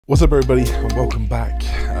What's up, everybody, and welcome back.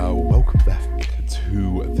 Welcome back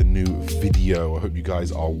to the new video. I hope you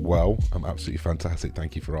guys are well. I'm absolutely fantastic.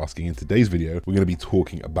 Thank you for asking. In today's video, we're going to be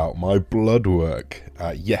talking about my blood work.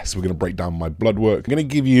 Yes, we're going to break down my blood work. I'm going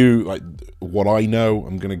to give you like what I know.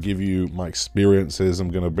 I'm going to give you my experiences. I'm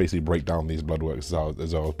going to basically break down these blood works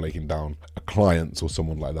as I was breaking down a client or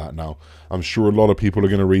someone like that. Now, I'm sure a lot of people are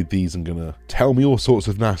going to read these and going to tell me all sorts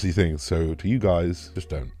of nasty things. So to you guys, just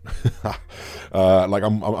don't. Like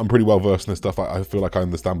I'm pretty well versed in this stuff. I feel like I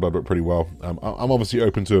understand blood work pretty well. I'm obviously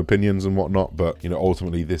open to opinions and whatnot, but you know,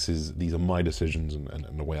 ultimately these are my decisions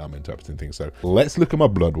and the way I'm interpreting things. So let's look at my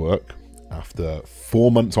blood work after 4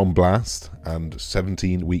 months on blast and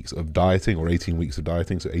 17 weeks of dieting, or 18 weeks of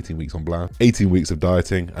dieting. So 18 weeks on blast, 18 weeks of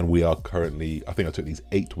dieting, and we are currently, I think I took these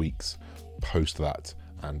 8 weeks post that.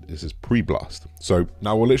 And this is pre-blast. So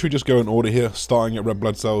now we'll literally just go in order here, starting at red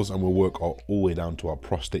blood cells, and we'll work all the way down to our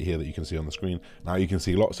prostate here that you can see on the screen. Now you can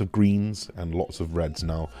see lots of greens and lots of reds.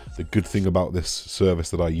 Now, the good thing about this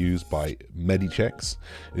service that I use by MediChecks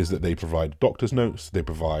is that they provide doctor's notes. They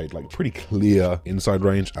provide like pretty clear inside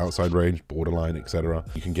range, outside range, borderline, etc.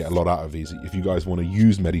 You can get a lot out of these. If you guys want to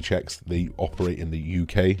use MediChecks, they operate in the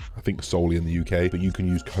UK, I think solely in the UK, but you can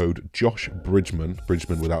use code Josh Bridgman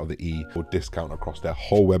without the E, for discount across their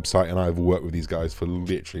whole website. And I've worked with these guys for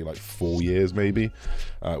literally like 4 years maybe.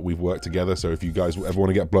 We've worked together, so if you guys ever want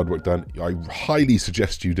to get blood work done, I highly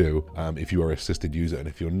suggest you do, if you are an assisted user. And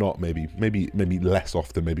if you're not, maybe less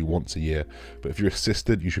often, maybe once a year. But if you're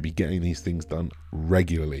assisted, you should be getting these things done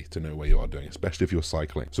regularly to know where you are doing, especially if you're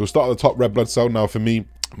cycling. So we'll start at the top, red blood cell. Now for me,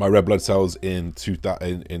 my red blood cells in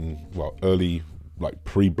early, like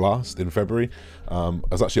pre-blast in February, I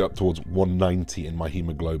was actually up towards 190 in my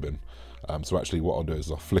hemoglobin. So actually what I'll do is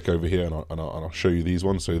I'll flick over here and I'll show you these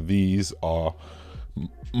ones. So these are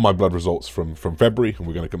my blood results from February, and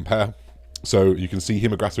we're going to compare. So you can see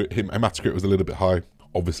hematocrit was a little bit high,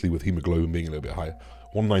 obviously with hemoglobin being a little bit higher,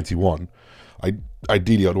 191.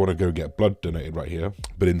 Ideally, I'd want to go get blood donated right here,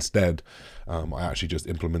 but instead, I actually just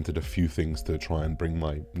implemented a few things to try and bring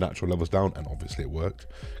my natural levels down, and obviously it worked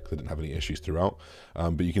because I didn't have any issues throughout.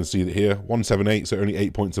 But you can see that here, 178, so only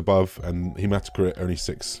 8 points above, and hematocrit only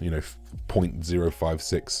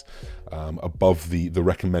 0.056 above the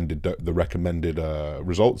recommended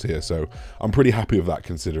results here. So I'm pretty happy with that,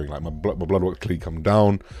 considering like my blood work clearly come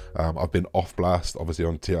down. I've been off blast, obviously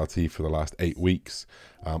on TRT for the last 8 weeks.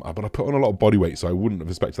 But I put on a lot of body weight, so I wouldn't have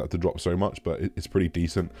expected that to drop so much, but it's pretty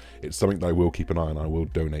decent. It's something that I will keep an eye on. I will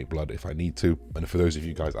donate blood if I need to. And for those of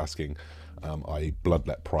you guys asking, I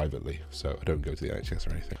bloodlet privately, so I don't go to the NHS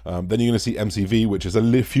or anything. Then you're going to see MCV, which is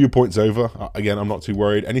a few points over. Again, I'm not too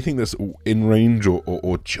worried. Anything that's in range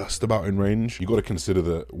or just about in range, you got to consider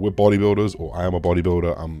that we're bodybuilders, or I am a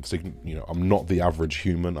bodybuilder. I'm not the average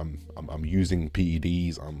human. I'm using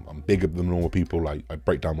PEDs. I'm bigger than normal people. I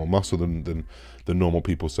break down more muscle than normal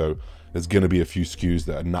people. So there's going to be a few skews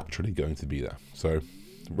that are naturally going to be there. So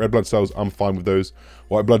red blood cells, I'm fine with those.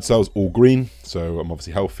 White blood cells, all green, so I'm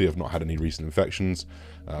obviously healthy. I've not had any recent infections,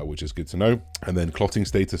 which is good to know. And then clotting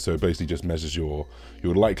status, so basically just measures your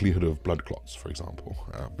likelihood of blood clots, for example.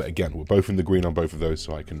 But again, we're both in the green on both of those,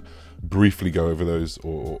 so I can briefly go over those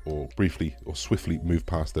or swiftly move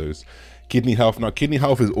past those. Kidney health. Now, kidney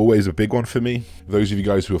health is always a big one for me. Those of you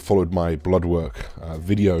guys who have followed my blood work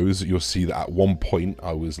videos, you'll see that at one point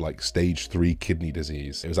I was like stage 3 kidney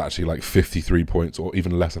disease. It was actually like 53 points, or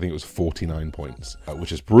even less. I think it was 49 points,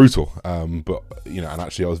 which is brutal. But you know, and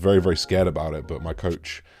actually I was very, very scared about it. But my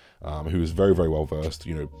coach, who is very, very well versed,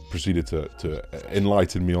 proceeded to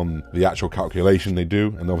enlighten me on the actual calculation they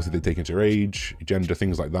do. And obviously they take into your age, gender,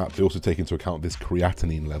 things like that. They also take into account this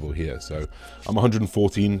creatinine level here. So I'm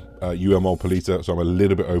 114 UMol per liter, so I'm a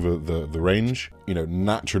little bit over the range.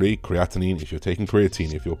 Naturally, creatinine, if you're taking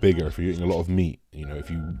creatine, if you're bigger, if you're eating a lot of meat,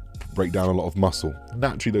 if you break down a lot of muscle,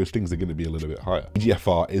 naturally those things are going to be a little bit higher.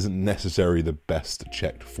 EGFR isn't necessarily the best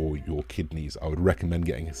checked for your kidneys. I would recommend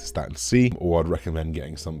getting a cystatin C, or I'd recommend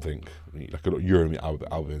getting something like a urine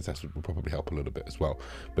albumin test would probably help a little bit as well.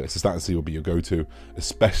 But cystatin C will be your go-to,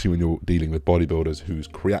 especially when you're dealing with bodybuilders whose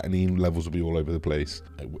creatinine levels will be all over the place,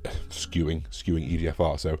 skewing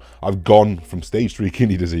EGFR. So I've gone from stage 3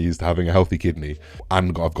 kidney disease to having a healthy kidney,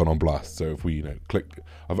 and I've gone on blast. So if we click,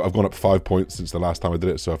 I've gone up 5 points since the last time I did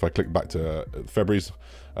it. So if I click back to February's,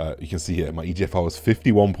 you can see here my EGFR was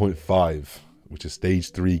 51.5, which is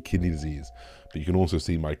stage 3 kidney disease. But you can also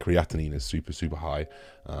see my creatinine is super, super high,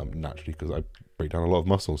 naturally, because I break down a lot of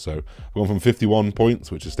muscle. So I've gone from 51 points,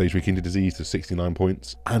 which is stage 3 kidney disease, to 69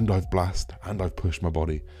 points, and I've blast, and I've pushed my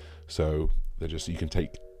body. So they're just, you can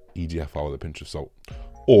take EGFR with a pinch of salt.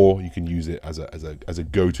 or you can use it as a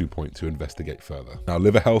go-to point to investigate further. Now,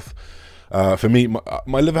 liver health. For me,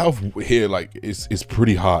 my liver health here is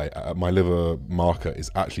pretty high. My liver marker is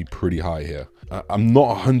actually pretty high here. I'm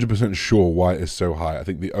not 100% sure why it is so high. I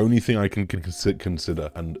think the only thing I can consider,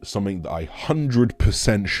 and something that I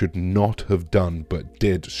 100% should not have done but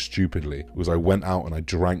did stupidly, was I went out and I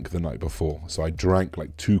drank the night before. So I drank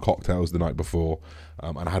like 2 cocktails the night before,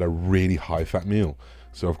 and I had a really high fat meal.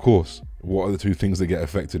 So of course, what are the 2 things that get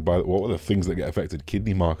affected by, what are the things that get affected?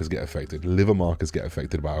 Kidney markers get affected, liver markers get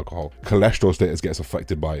affected by alcohol, cholesterol status gets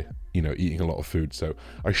affected by, you know, eating a lot of food. So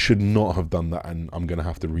I should not have done that, and I'm gonna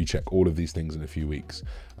have to recheck all of these things in a few weeks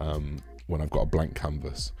when I've got a blank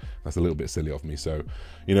canvas. That's a little bit silly of me. So,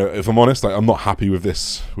 you know, if I'm honest, I'm not happy with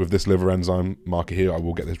this liver enzyme marker here. I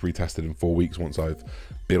will get this retested in 4 weeks once I've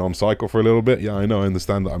been on cycle for a little bit. Yeah, I know, I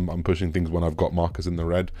understand that I'm pushing things when I've got markers in the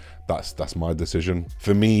red. That's my decision.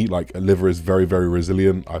 For me, like, a liver is very, very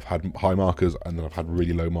resilient. I've had high markers and then I've had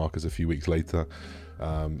really low markers a few weeks later.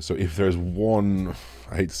 So if there's one,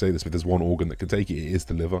 I hate to say this, but there's one organ that can take it, it is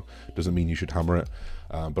the liver. Doesn't mean you should hammer it.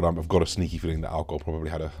 But I've got a sneaky feeling that alcohol probably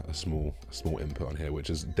had a small input on here, which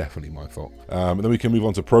is definitely my fault. And then we can move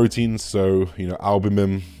on to proteins. So, you know,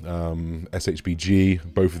 albumin,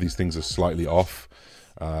 SHBG, both of these things are slightly off,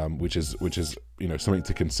 which is you know, something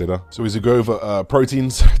to consider. So as we go over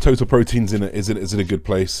proteins, total proteins is in a good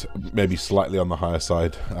place, maybe slightly on the higher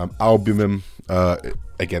side. Albumin,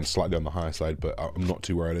 again, slightly on the higher side, but I'm not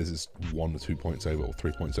too worried. It's 1 or 2 points over, or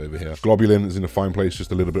 3 points over here. Globulin is in a fine place,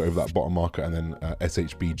 just a little bit over that bottom marker, and then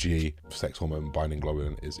SHBG, sex hormone binding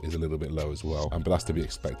globulin, is a little bit low as well. But that's to be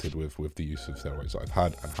expected with the use of steroids that I've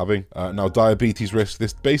had and having. Now, diabetes risk.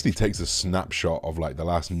 This basically takes a snapshot of like the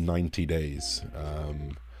last 90 days.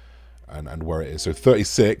 And where it is. So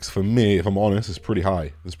 36 for me, if I'm honest, is pretty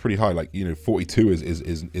high. It's pretty high. Like, you know, 42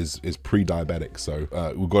 is pre-diabetic.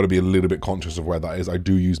 So we've got to be a little bit conscious of where that is. I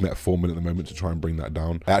do use metformin at the moment to try and bring that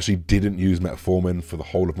down. I actually didn't use metformin for the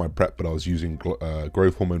whole of my prep, but I was using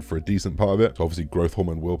growth hormone for a decent part of it. So obviously growth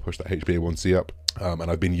hormone will push that HbA1c up.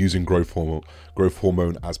 And I've been using growth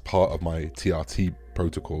hormone as part of my TRT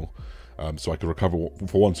protocol. So I could recover,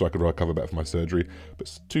 for 1, so I could recover better from my surgery,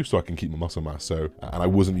 but 2, so I can keep my muscle mass. So, and I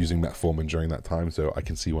wasn't using metformin during that time, so I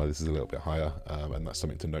can see why this is a little bit higher, and that's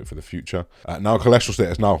something to note for the future. Now, cholesterol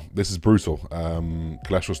status. Now, this is brutal.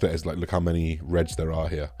 Cholesterol status, like, look how many reds there are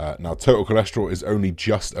here. Now, total cholesterol is only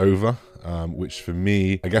just over, which for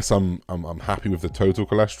me, I guess I'm happy with the total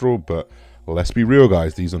cholesterol, but let's be real,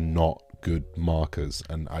 guys, these are not good markers,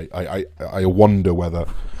 and I wonder whether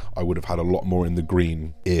I would have had a lot more in the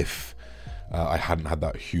green if I hadn't had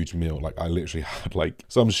that huge meal. Like, I literally had like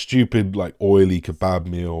some stupid like oily kebab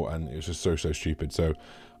meal, and it was just so stupid. So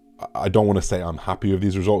I don't want to say I'm happy with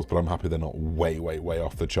these results, but I'm happy they're not way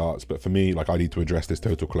off the charts. But for me, like, I need to address this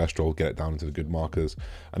total cholesterol, get it down into the good markers.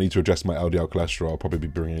 I need to address my LDL cholesterol. I'll probably be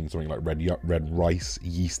bringing in something like red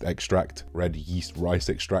yeast rice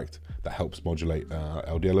extract that helps modulate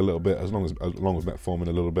LDL a little bit, as long as metformin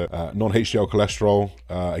a little bit. Non-HDL cholesterol,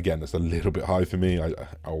 again, that's a little bit high for me.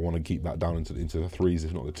 I want to keep that down into the 3s,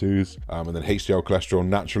 if not the 2s. And then HDL cholesterol,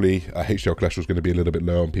 naturally, HDL cholesterol is going to be a little bit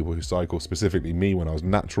low on people who cycle. Specifically me, when I was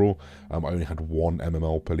natural, I only had 1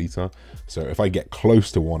 mmol per liter. So if I get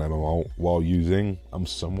close to 1 mmol while using, I'm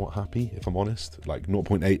somewhat happy, if I'm honest. Like,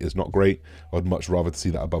 0.8 is not great. I'd much rather see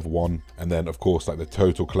that above 1. And then, of course, like, the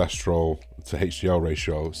total cholesterol to HDL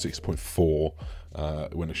ratio,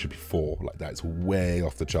 6.4, when it should be 4. Like, that's way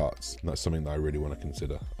off the charts. And that's something that I really want to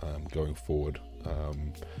consider going forward.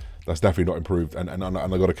 That's definitely not improved. And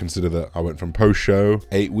I got to consider that I went from post-show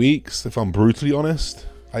 8 weeks. If I'm brutally honest,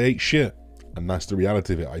 I ate shit. And that's the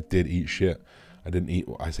reality of it. I did eat shit. I didn't eat,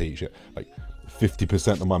 I say eat shit, like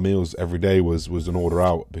 50% of my meals every day was an order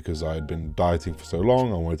out, because I had been dieting for so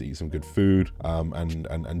long. I wanted to eat some good food,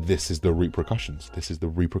 and this is the repercussions. This is the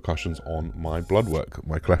repercussions on my blood work.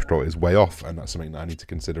 My cholesterol is way off, and that's something that I need to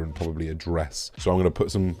consider and probably address. So I'm going to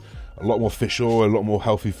put a lot more fish oil, a lot more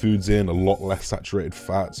healthy foods in, a lot less saturated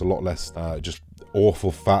fats, a lot less just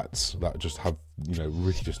awful fats that just have, you know,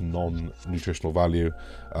 really just non-nutritional value.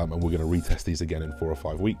 And we're going to retest these again in 4 or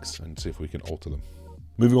 5 weeks and see if we can alter them.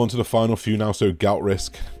 Moving on to the final few now. So gout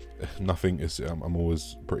risk, nothing is, I'm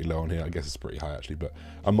always pretty low on here. I guess it's pretty high actually, but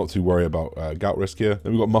I'm not too worried about gout risk here.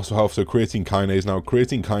 Then we've got muscle health. So creatine kinase. Now,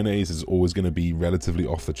 creatine kinase is always going to be relatively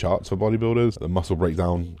off the charts for bodybuilders. The muscle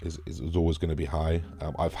breakdown is always going to be high.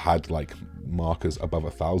 I've had like markers above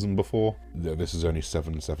 1,000 before. This is only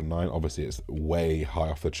 779. Obviously it's way high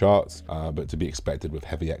off the charts, but to be expected with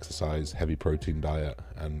heavy exercise, heavy protein diet,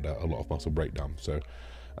 and a lot of muscle breakdown. So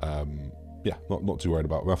yeah, not too worried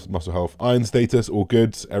about muscle health. Iron status, all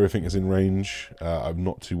good. Everything is in range. I'm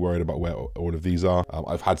not too worried about where all of these are.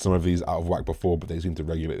 I've had some of these out of whack before, but they seem to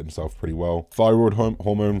regulate themselves pretty well. Thyroid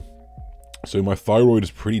hormone. So my thyroid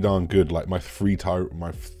is pretty darn good. Like my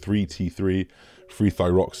 3T3, free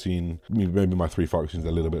thyroxine, maybe my 3-thyroxine is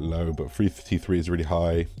a little bit low, but 3T3 is really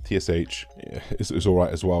high. TSH is all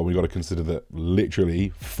right as well. We got to consider that literally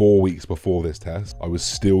 4 weeks before this test, I was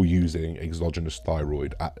still using exogenous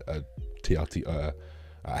thyroid at a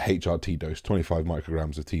HRT dose, 25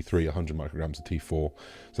 micrograms of T3, 100 micrograms of T4.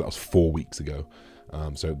 So that was 4 weeks ago.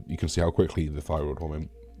 So you can see how quickly the thyroid hormone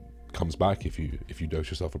comes back if you dose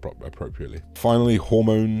yourself appropriately. Finally,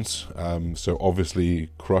 hormones. So obviously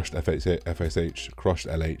crushed FSH, crushed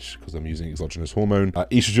LH because I'm using exogenous hormone.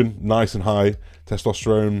 Estrogen, nice and high.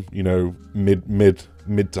 Testosterone, you know,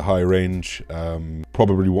 mid to high range.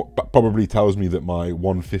 Probably tells me that my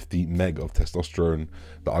 150 meg of testosterone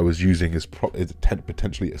that I was using is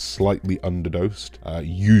potentially slightly underdosed.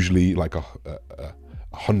 Usually like a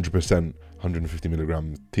 100%. 150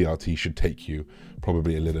 milligram TRT should take you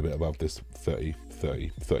probably a little bit above this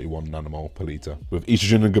 31 nanomole per liter. With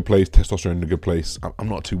estrogen in a good place, testosterone in a good place, I'm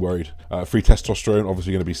not too worried. Free testosterone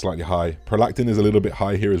obviously going to be slightly high. Prolactin is a little bit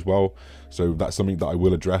high here as well, so that's something that I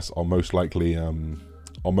will address. I'll most likely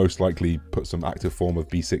put some active form of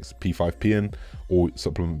B6 P5P in, or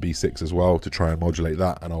supplement B6 as well to try and modulate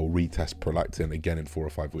that, and I'll retest prolactin again in 4 or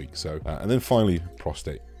 5 weeks. So and then finally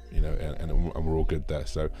prostate. You know, and we're all good there.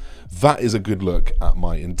 So that is a good look at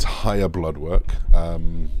my entire blood work.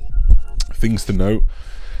 Things to note,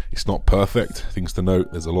 it's not perfect. Things to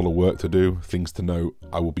note, there's a lot of work to do. Things to note,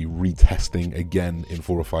 I will be retesting again in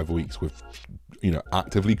 4 or 5 weeks with, you know,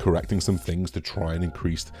 actively correcting some things to try and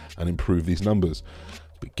increase and improve these numbers.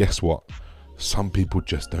 But guess what? Some people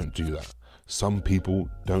just don't do that. Some people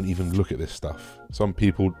don't even look at this stuff. Some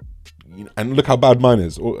people, you know, and look how bad mine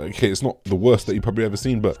is. Okay, it's not the worst that you've probably ever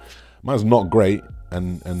seen, but mine's not great,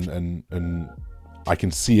 and I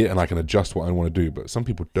can see it and I can adjust what I want to do. But some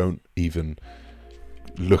people don't even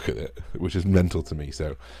look at it, which is mental to me.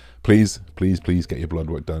 So please get your blood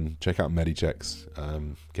work done. Check out Medichecks,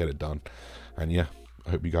 get it done. And yeah, I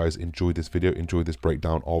hope you guys enjoyed this video, enjoyed this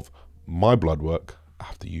breakdown of my blood work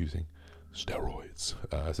after using steroids.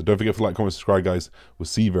 So don't forget to like, comment, subscribe, guys. We'll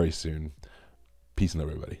see you very soon. Peace and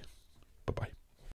love, everybody.